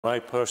my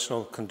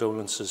personal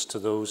condolences to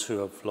those who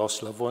have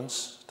lost loved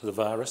ones to the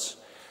virus,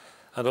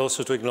 and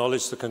also to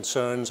acknowledge the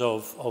concerns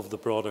of the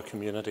broader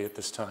community at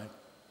this time.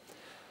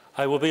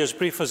 I will be as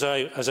brief as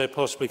I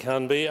possibly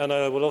can be, and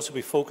I will also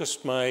be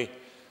focused. My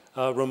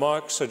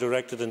remarks are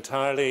directed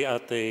entirely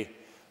at the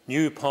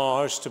new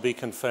powers to be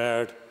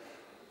conferred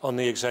on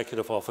the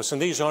Executive Office.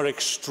 And these are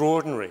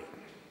extraordinary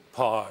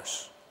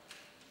powers,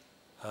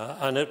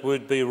 and it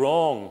would be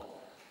wrong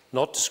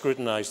not to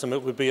scrutinise them.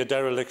 It would be a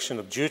dereliction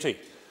of duty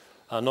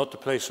not to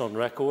place on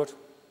record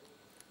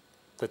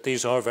that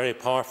these are very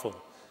powerful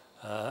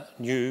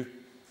new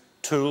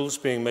tools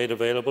being made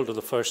available to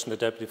the First and the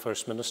Deputy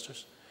First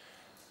Ministers,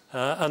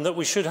 and that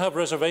we should have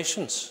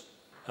reservations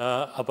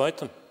about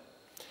them.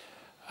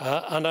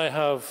 And I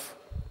have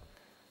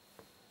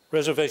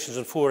reservations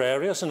in 4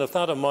 areas, and if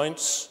that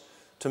amounts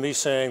to me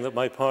saying that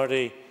my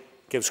party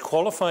gives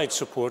qualified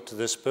support to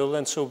this bill,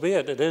 then so be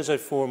it. It is a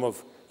form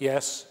of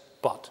yes,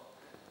 but.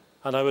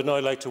 And I would now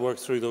like to work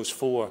through those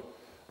 4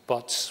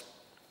 buts.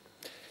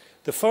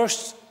 The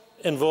first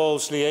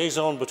involves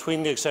liaison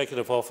between the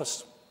Executive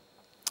Office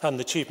and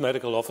the Chief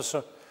Medical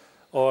Officer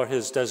or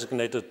his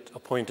designated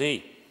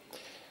appointee.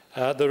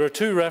 There are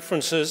 2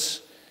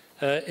 references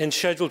in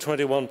Schedule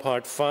 21,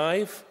 Part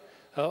 5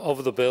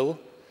 of the bill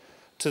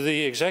to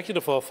the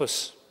Executive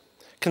Office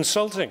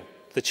consulting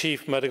the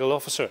Chief Medical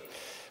Officer,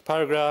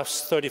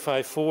 paragraphs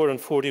 35(4) and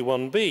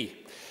 41(b).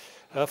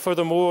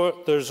 Furthermore,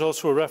 there is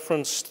also a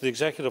reference to the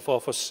Executive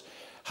Office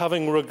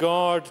having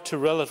regard to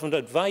relevant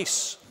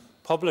advice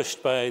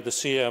published by the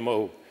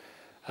CMO,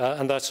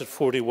 and that's at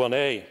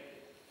 41(a).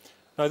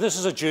 Now, this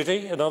is a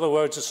duty. In other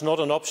words, it's not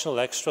an optional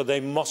extra. They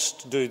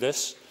must do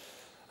this,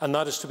 and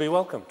that is to be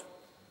welcomed.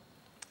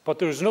 But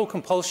there is no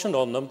compulsion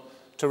on them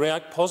to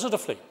react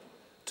positively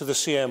to the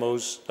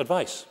CMO's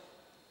advice.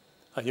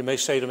 And you may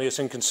say to me it's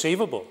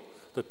inconceivable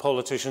that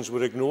politicians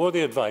would ignore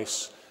the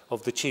advice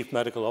of the Chief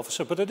Medical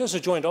Officer, but it is a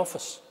joint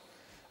office,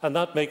 and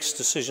that makes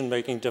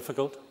decision-making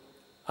difficult,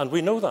 and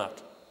we know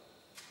that.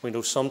 We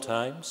know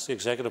sometimes the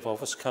Executive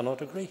Office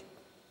cannot agree.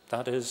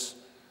 That is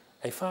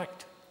a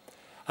fact.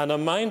 And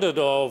I'm minded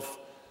of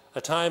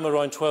a time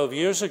around 12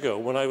 years ago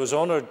when I was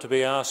honoured to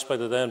be asked by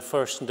the then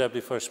First and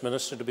Deputy First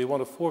Minister to be one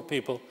of 4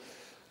 people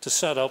to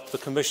set up the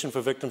Commission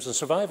for Victims and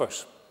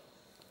Survivors.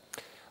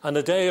 And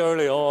a day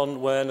early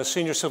on, when a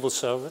senior civil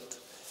servant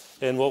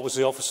in what was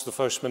the Office of the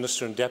First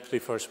Minister and Deputy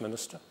First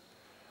Minister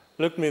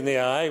looked me in the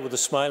eye with a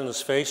smile on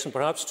his face and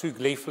perhaps too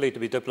gleefully to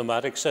be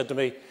diplomatic said to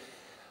me,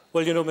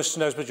 "Well, you know, Mr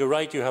Nesbitt, you're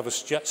right, you have a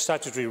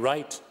statutory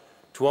right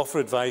to offer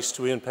advice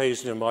to Ian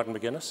Paisley and Martin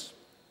McGuinness.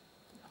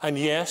 And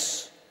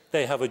yes,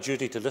 they have a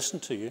duty to listen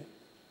to you,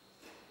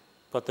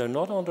 but they're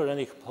not under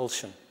any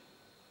compulsion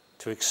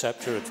to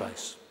accept your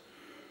advice."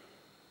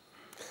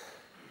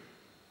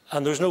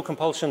 And there's no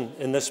compulsion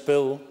in this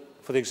bill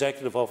for the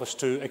Executive Office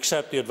to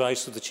accept the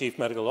advice of the Chief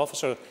Medical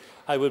Officer.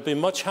 I would be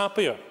much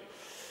happier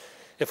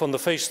if on the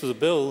face of the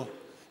bill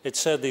it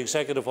said the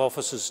Executive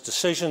Office's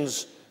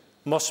decisions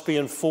must be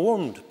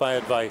informed by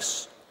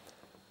advice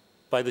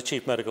by the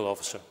Chief Medical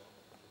Officer.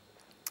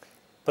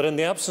 But in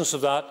the absence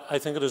of that, I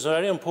think it is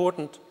very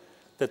important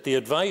that the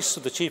advice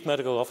of the Chief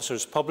Medical Officer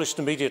is published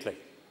immediately,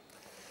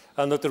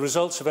 and that the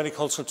results of any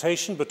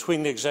consultation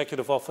between the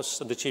Executive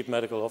Office and the Chief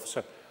Medical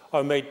Officer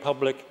are made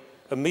public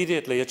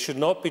immediately. It should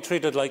not be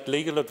treated like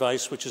legal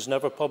advice which is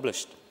never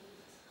published.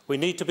 We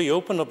need to be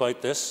open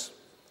about this,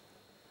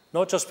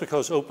 not just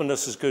because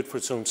openness is good for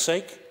its own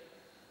sake,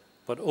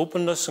 but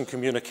openness and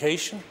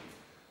communication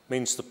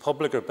means the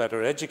public are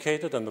better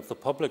educated, and if the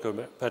public are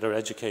better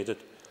educated,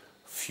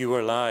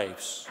 fewer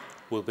lives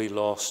will be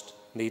lost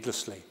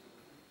needlessly.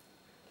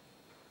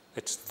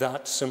 It's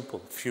that simple.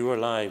 Fewer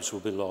lives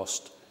will be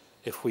lost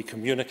if we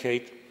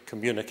communicate,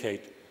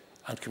 communicate,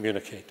 and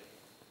communicate.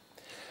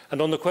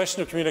 And on the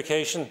question of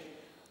communication,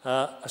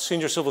 a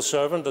senior civil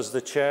servant, as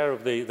the chair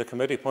of the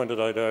committee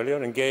pointed out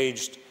earlier,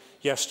 engaged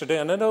yesterday,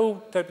 and I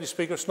know, Deputy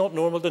Speaker, it's not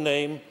normal to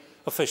name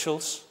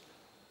officials,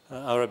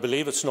 or I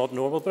believe it's not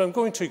normal, but I'm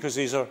going to because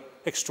these are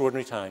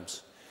extraordinary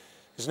times.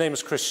 His name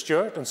is Chris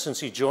Stewart, and since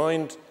he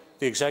joined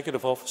the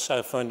Executive Office, I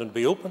have found him to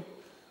be open,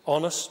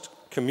 honest,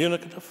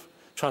 communicative,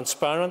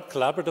 transparent,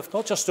 collaborative,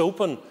 not just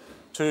open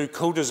to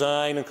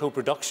co-design and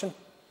co-production,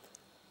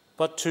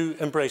 but to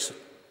embrace it.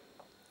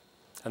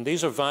 And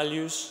these are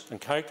values and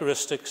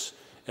characteristics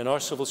in our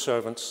civil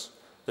servants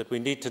that we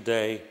need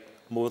today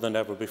more than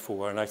ever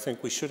before, and I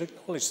think we should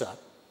acknowledge that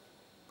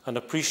and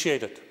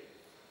appreciate it.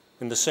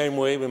 In the same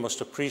way, we must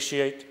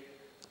appreciate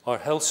our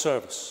health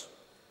service,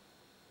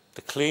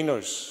 the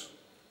cleaners,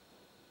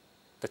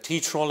 the tea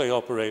trolley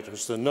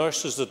operators, the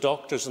nurses, the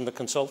doctors and the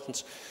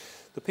consultants,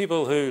 the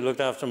people who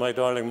looked after my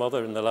darling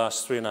mother in the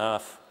last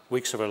 3.5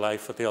 weeks of her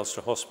life at the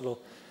Ulster Hospital,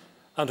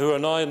 and who are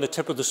now in the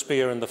tip of the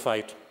spear in the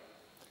fight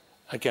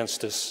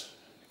against this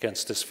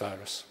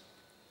virus.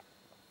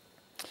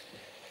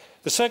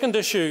 The second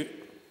issue,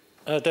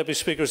 Deputy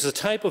Speaker, is the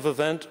type of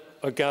event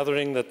or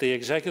gathering that the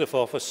Executive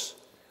Office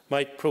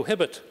might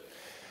prohibit.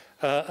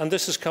 And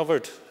this is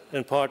covered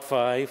in Part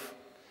 5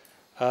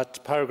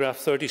 at paragraph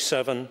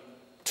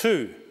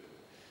 37(2).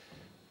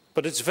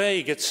 But it's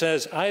vague. It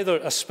says either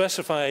a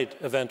specified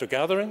event or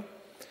gathering,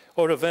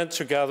 or events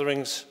or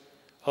gatherings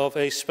of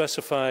a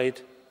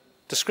specified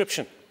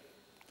description.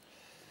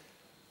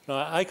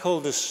 Now, I call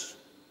this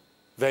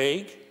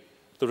vague.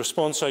 The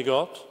response I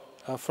got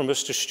from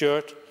Mr.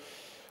 Stewart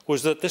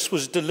was that this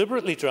was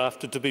deliberately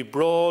drafted to be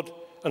broad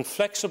and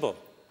flexible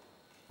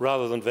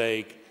rather than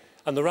vague.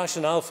 And the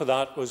rationale for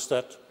that was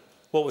that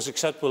what was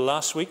acceptable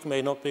last week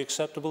may not be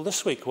acceptable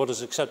this week. What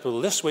is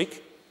acceptable this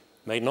week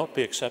may not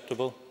be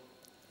acceptable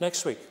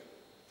next week.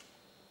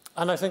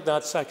 And I think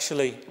that's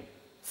actually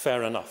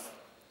fair enough.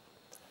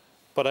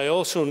 But I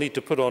also need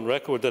to put on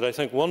record that I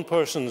think one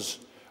person's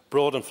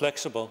broad and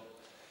flexible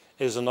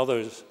is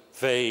another's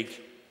vague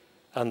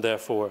and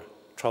therefore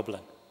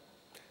troubling.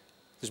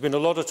 There's been a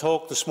lot of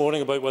talk this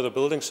morning about whether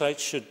building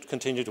sites should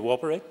continue to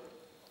operate.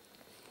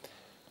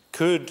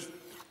 Could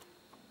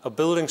a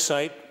building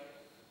site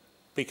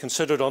be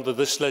considered under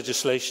this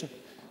legislation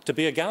to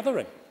be a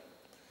gathering?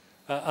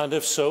 And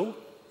if so,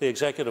 the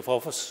Executive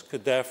Office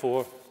could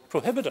therefore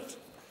prohibit it.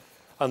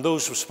 And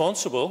those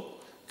responsible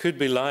could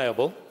be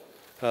liable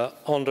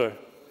under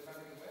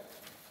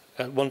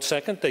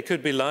they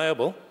could be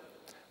liable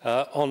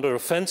under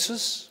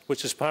offences,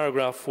 which is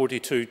paragraph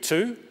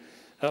 42(2)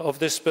 of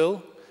this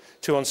bill,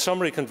 to on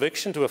summary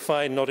conviction to a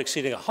fine not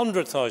exceeding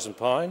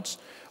 £100,000,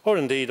 or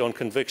indeed on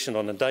conviction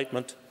on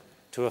indictment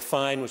to a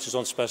fine which is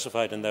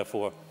unspecified and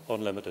therefore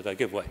unlimited. I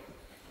give way.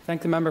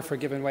 Thank the member for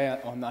giving way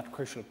on that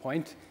crucial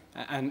point.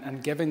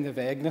 And given the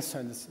vagueness,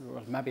 and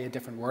well, maybe a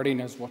different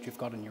wording as what you've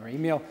got in your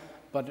email,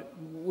 but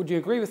would you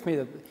agree with me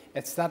that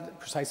it's that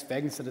precise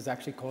vagueness that is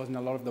actually causing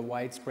a lot of the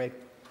widespread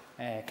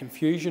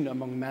confusion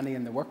among many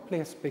in the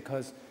workplace?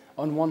 Because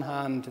on one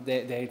hand,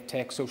 they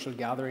take social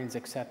gatherings,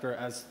 etc.,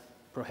 as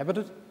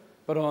prohibited,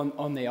 but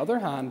on the other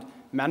hand,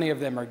 many of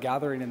them are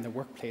gathering in the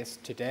workplace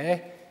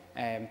today,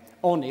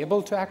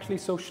 unable to actually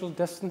social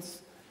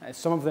distance,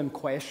 some of them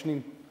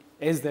questioning,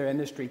 is their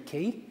industry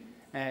key?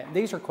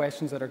 These are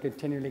questions that are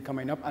continually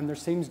coming up, and there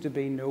seems to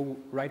be no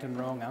right and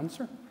wrong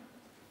answer.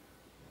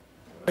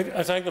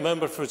 I thank the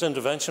member for his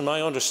intervention. My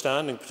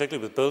understanding,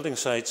 particularly with building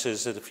sites,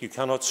 is that if you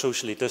cannot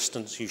socially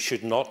distance, you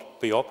should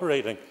not be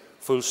operating,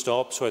 full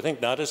stop. So I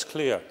think that is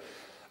clear.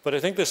 But I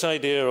think this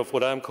idea of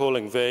what I'm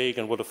calling vague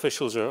and what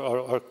officials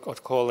are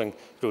calling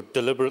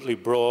deliberately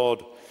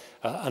broad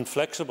and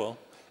flexible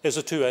is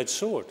a two-edged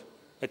sword.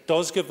 It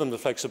does give them the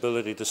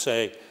flexibility to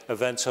say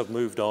events have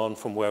moved on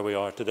from where we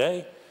are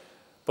today,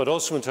 but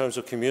also in terms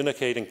of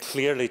communicating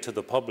clearly to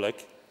the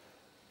public,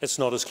 it's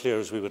not as clear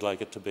as we would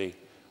like it to be.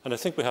 And I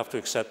think we have to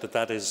accept that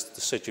that is the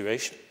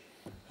situation,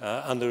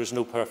 and there is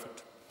no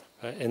perfect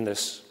in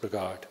this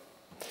regard.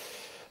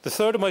 The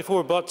third of my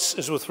four buts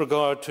is with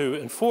regard to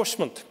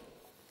enforcement.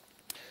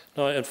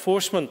 Now,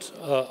 enforcement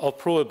of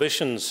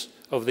prohibitions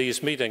of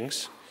these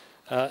meetings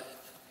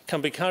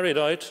can be carried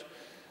out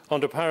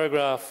under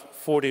paragraph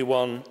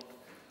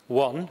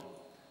 41(1)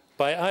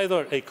 by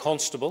either a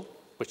constable,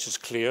 which is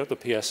clear, the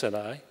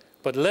PSNI,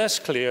 but less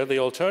clear, the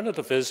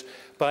alternative is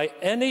by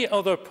any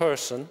other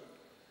person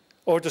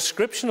or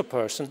description of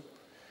person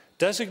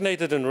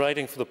designated in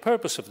writing for the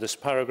purpose of this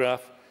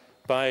paragraph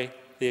by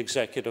the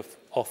Executive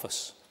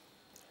Office.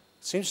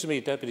 It seems to me,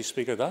 Deputy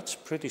Speaker, that's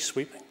pretty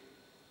sweeping.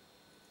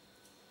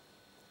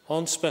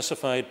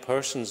 Unspecified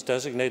persons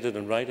designated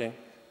in writing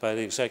by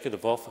the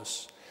Executive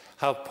Office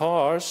have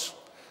powers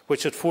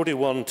which at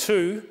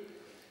 41(2)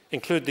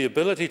 include the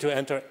ability to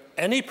enter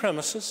any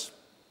premises,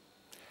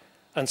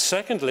 and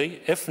secondly,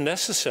 if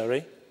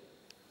necessary,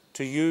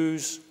 to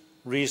use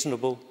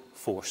reasonable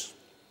force.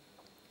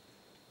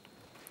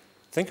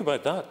 Think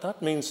about that.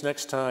 That means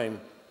next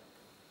time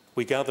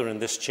we gather in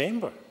this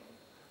chamber,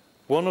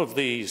 one of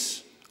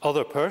these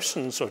other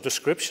persons or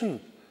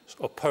descriptions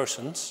of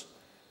persons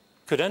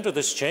could enter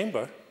this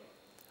chamber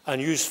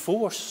and use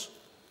force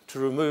to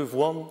remove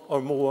one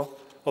or more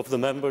of the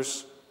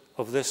members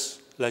of this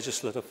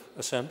legislative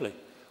assembly.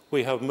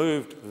 We have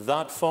moved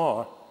that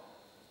far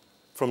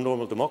from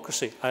normal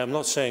democracy. I am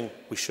not saying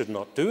we should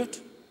not do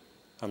it.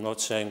 I'm not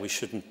saying we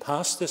shouldn't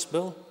pass this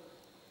bill,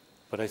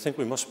 but I think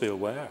we must be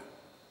aware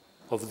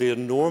of the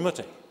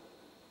enormity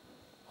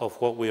of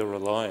what we are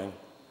allowing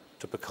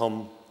to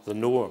become the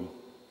norm,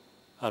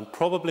 and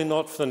probably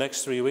not for the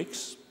next 3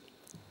 weeks,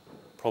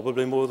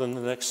 probably more than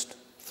the next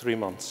 3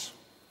 months.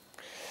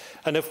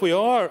 And if we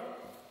are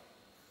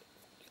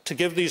to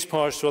give these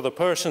powers to other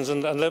persons,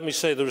 and let me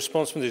say the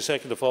response from the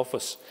Executive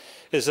Office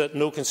is that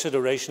no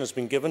consideration has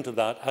been given to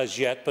that as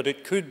yet, but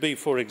it could be,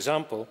 for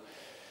example,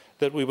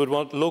 that we would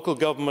want local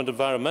government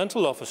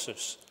environmental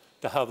officers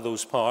to have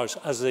those powers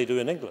as they do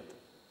in England.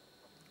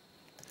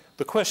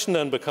 The question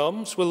then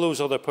becomes, will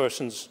those other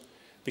persons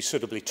be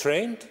suitably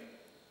trained?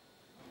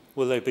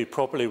 Will they be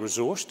properly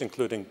resourced,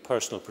 including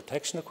personal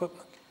protection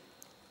equipment?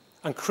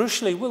 And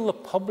crucially, will the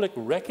public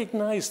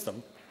recognise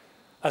them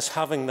as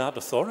having that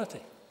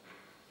authority?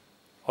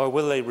 Or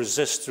will they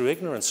resist through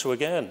ignorance? So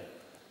again,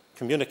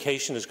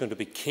 communication is going to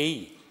be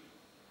key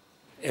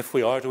if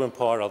we are to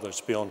empower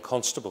others beyond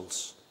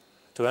constables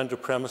to enter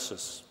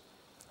premises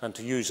and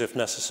to use, if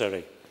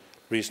necessary,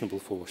 reasonable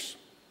force.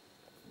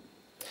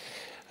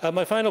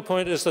 My final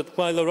point is that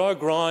while there are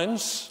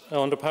grounds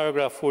under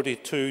paragraph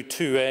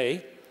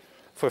 42(2)(a)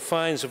 for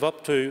fines of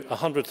up to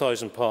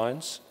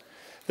 £100,000,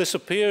 this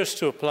appears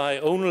to apply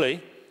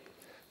only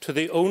to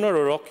the owner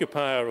or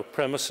occupier of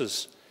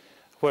premises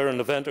where an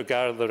event or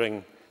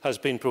gathering has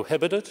been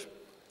prohibited,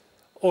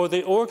 or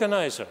the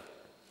organiser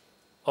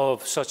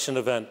of such an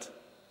event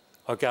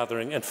or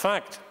gathering. In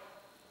fact,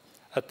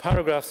 at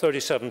paragraph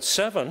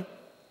 37(7),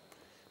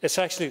 it's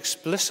actually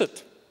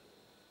explicit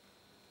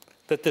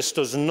that this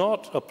does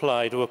not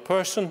apply to a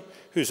person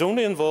whose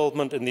only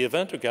involvement in the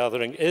event or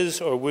gathering is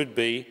or would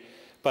be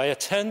by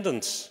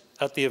attendance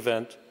at the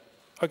event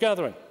or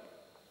gathering.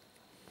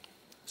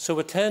 So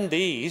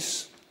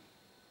attendees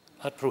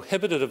at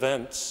prohibited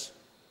events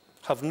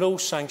have no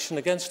sanction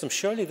against them.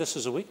 Surely this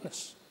is a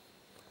weakness.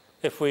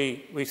 If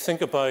we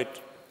think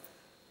about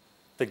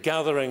the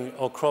gathering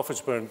on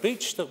Crawfordsburn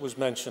Beach that was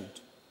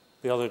mentioned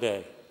the other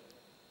day,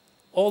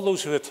 all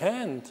those who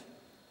attend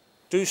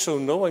do so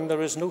knowing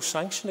there is no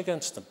sanction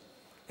against them.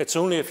 It's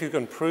only if you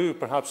can prove,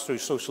 perhaps through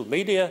social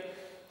media,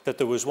 that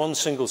there was one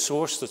single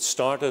source that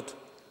started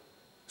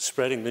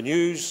spreading the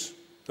news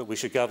that we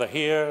should gather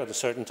here at a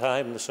certain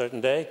time and a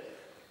certain day,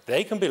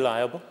 they can be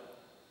liable,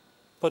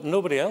 but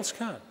nobody else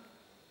can.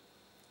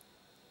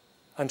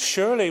 And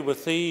surely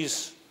with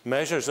these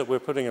measures that we're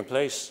putting in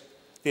place,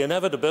 the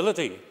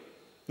inevitability,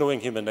 knowing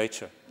human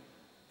nature,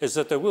 is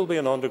that there will be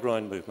an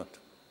underground movement.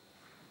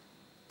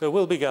 There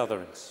will be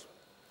gatherings.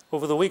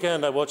 Over the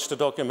weekend, I watched a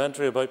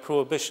documentary about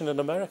prohibition in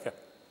America.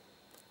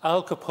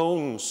 Al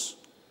Capone's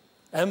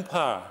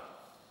empire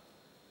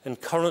in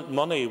current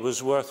money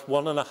was worth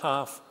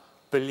 $1.5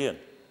 billion.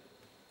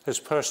 His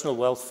personal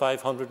wealth,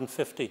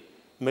 $550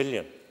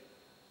 million.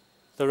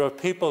 There are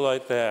people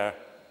out there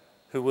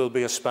who will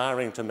be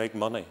aspiring to make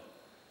money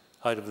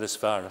out of this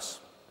virus.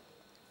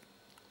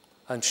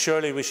 And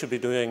surely we should be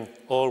doing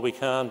all we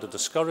can to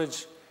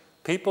discourage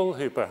people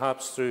who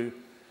perhaps through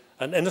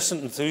an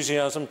innocent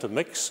enthusiasm to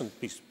mix and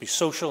be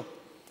social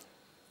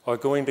are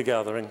going to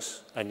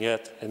gatherings, and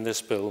yet in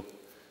this bill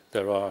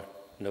there are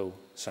no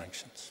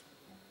sanctions.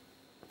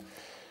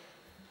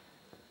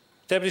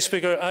 Deputy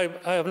Speaker, I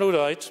have no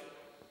doubt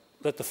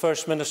that the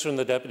First Minister and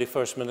the Deputy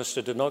First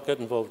Minister did not get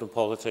involved in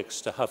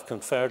politics to have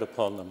conferred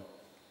upon them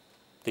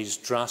these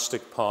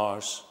drastic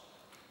powers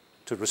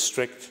to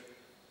restrict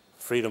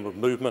freedom of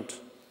movement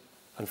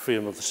and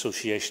freedom of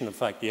association. In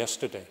fact,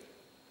 yesterday,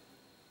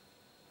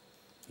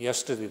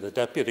 the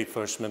Deputy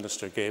First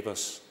Minister gave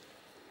us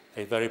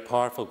a very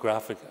powerful,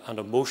 graphic and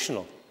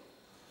emotional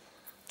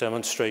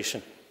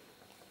demonstration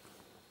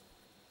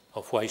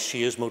of why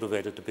she is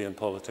motivated to be in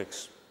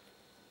politics,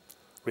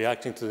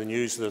 reacting to the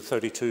news that a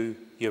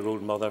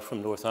 32-year-old mother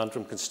from North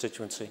Antrim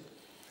constituency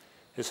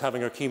is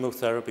having her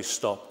chemotherapy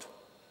stopped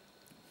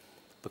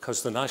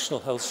because the National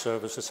Health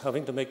Service is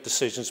having to make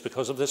decisions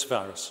because of this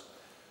virus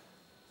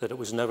that it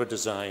was never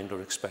designed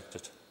or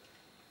expected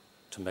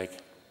to make.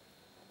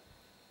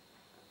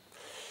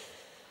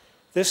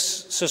 This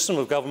system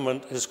of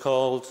government is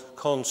called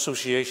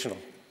consociational,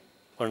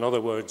 or in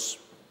other words,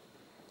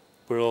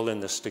 we're all in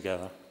this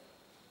together.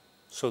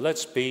 So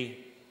let's be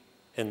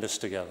in this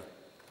together.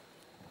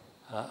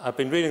 I've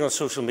been reading on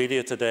social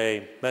media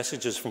today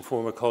messages from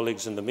former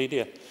colleagues in the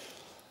media,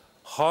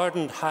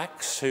 hardened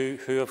hacks who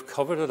have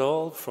covered it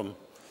all, from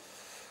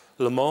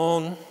Le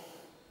Mans,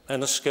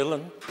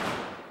 Enniskillen,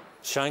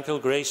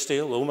 Shankill,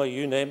 Greystale, Oma,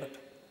 you name it.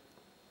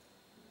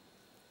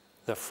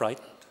 They're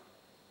frightened.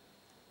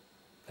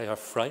 They are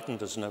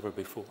frightened as never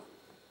before.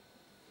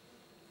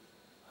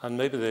 And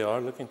maybe they are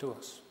looking to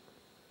us.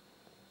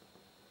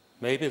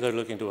 Maybe they're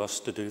looking to us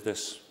to do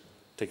this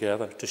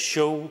together, to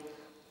show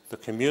the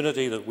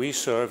community that we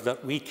serve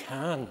that we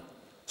can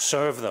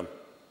serve them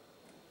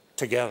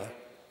together.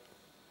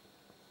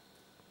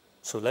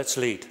 So let's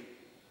lead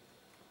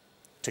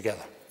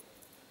together.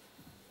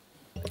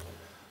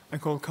 I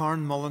call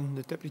Karen Mullen,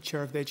 the Deputy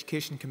Chair of the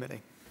Education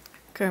Committee.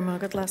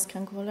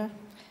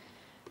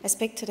 I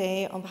speak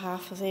today on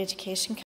behalf of the Education Committee.